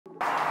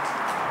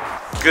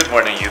Good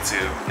morning,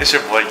 YouTube. It's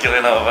your boy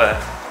Gillynova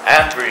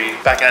and Bree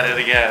back at it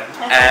again.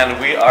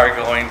 And we are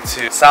going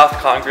to South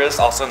Congress,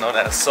 also known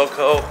as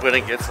SoCo. We're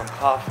gonna get some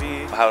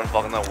coffee. I haven't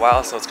vlogged in a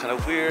while, so it's kind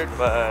of weird,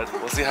 but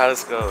we'll see how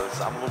this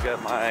goes. I'm gonna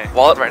get my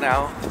wallet right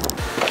now.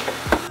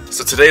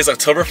 So today is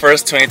October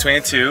 1st,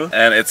 2022,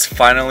 and it's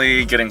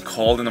finally getting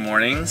cold in the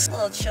mornings. A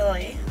little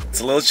chilly. It's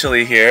a little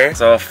chilly here.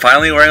 So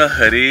finally wearing a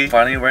hoodie,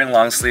 finally wearing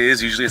long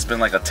sleeves. Usually it's been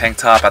like a tank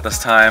top at this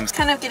time. It's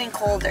kind of getting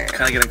colder.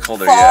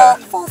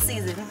 Fall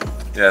season.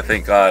 Yeah,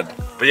 thank God.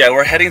 But yeah,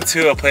 we're heading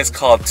to a place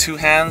called Two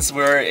Hands. We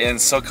were in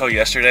SoCo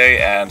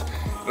yesterday and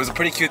it was a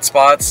pretty cute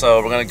spot,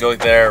 so we're gonna go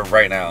there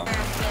right now.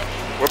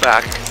 We're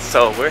back.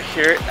 So we're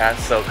here at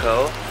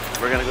SoCo.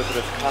 We're gonna go to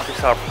this coffee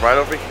shop right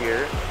over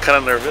here. Kind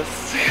of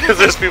nervous because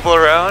there's people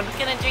around.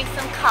 Gonna drink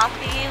some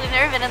coffee. We've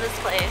never been to this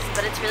place,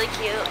 but it's really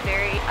cute,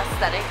 very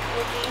aesthetic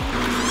looking.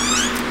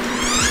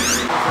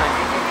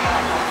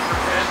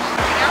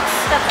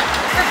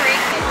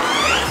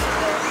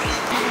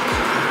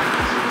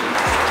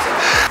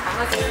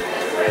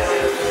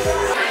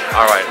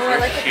 Alright, we're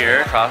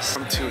here across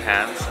from Two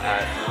Hands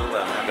at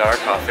Lululemon. Got our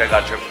coffee. I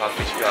got drip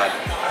coffee. She got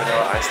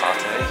vanilla iced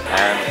latte.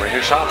 And we're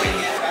here shopping.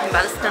 I'm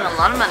about to spend a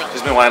lot of money.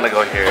 She's been wanting to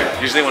go here.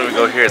 Usually when we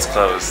go here, it's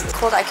closed. It's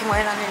cold. I can wear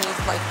it underneath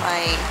like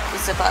my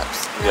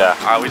zip-ups. Yeah.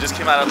 Alright, we just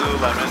came out of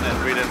Lululemon and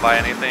we didn't buy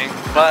anything.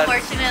 But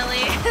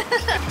unfortunately.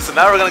 So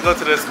now we're gonna go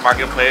to this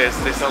marketplace.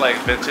 They sell like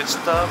vintage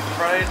stuff,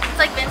 right? It's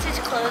like vintage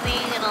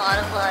clothing and a lot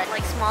of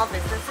like small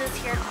businesses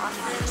here in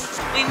Austin.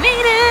 We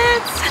made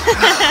it!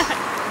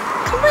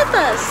 Come with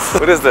us.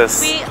 What is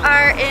this? We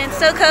are in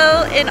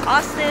SoCo in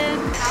Austin.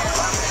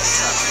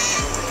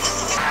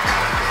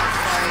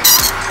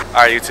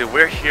 Alright, YouTube,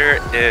 we're here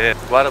in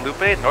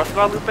Guadalupe, North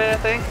Guadalupe, I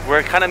think.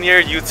 We're kind of near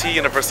UT,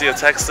 University of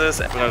Texas.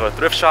 We're gonna go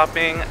thrift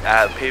shopping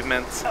at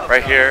Pavement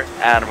right here,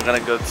 and we're gonna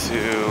go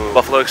to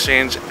Buffalo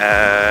Exchange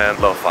and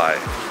Lo-Fi.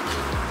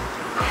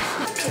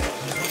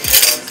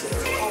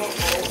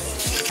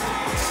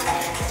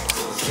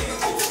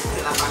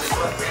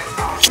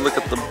 Look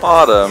at the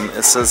bottom,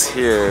 it says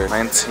here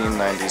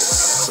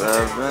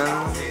 1997.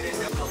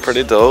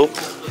 Pretty dope.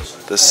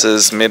 This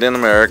is made in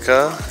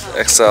America,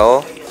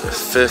 XL.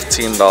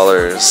 $15.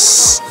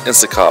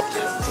 Instacop.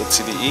 The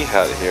TDE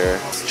hat here.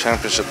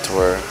 Championship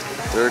Tour.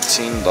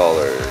 $13.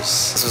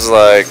 This was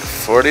like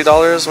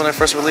 $40 when it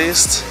first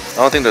released. I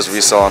don't think there's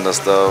resale on this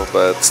though,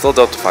 but it's still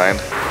dope to find.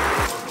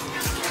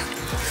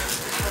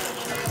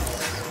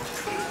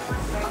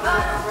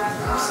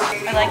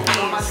 I like these.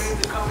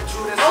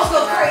 Those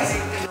go crazy.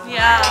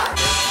 Yeah.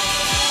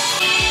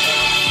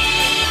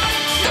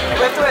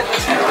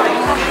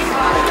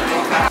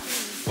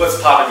 What's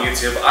poppin'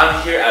 YouTube?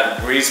 I'm here at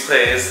Bree's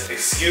place.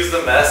 Excuse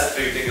the mess if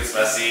you think it's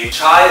messy.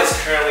 Chai is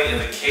currently in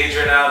the cage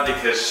right now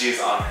because she's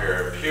on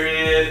her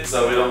period.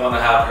 So we don't want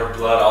to have her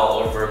blood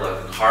all over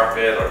like the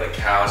carpet or the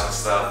couch and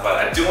stuff. But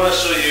I do want to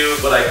show you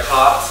what I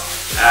copped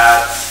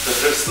at the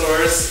thrift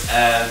stores.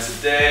 And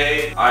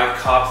today I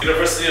copped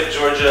University of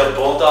Georgia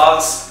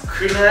Bulldogs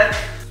crew neck.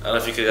 I don't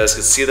know if you guys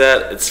can see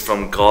that. It's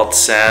from Galt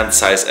Sand,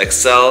 size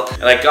XL.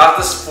 And I got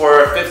this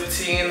for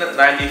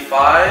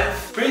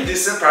 $15.95. Pretty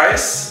decent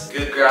price.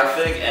 Good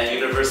graphic, and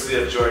University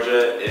of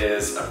Georgia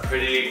is a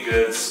pretty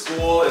good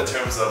school in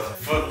terms of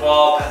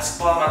football,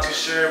 basketball, I'm not too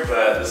sure,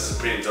 but this is a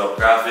pretty dope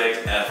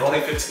graphic. And for only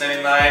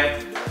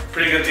 $15.99,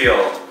 pretty good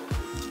deal.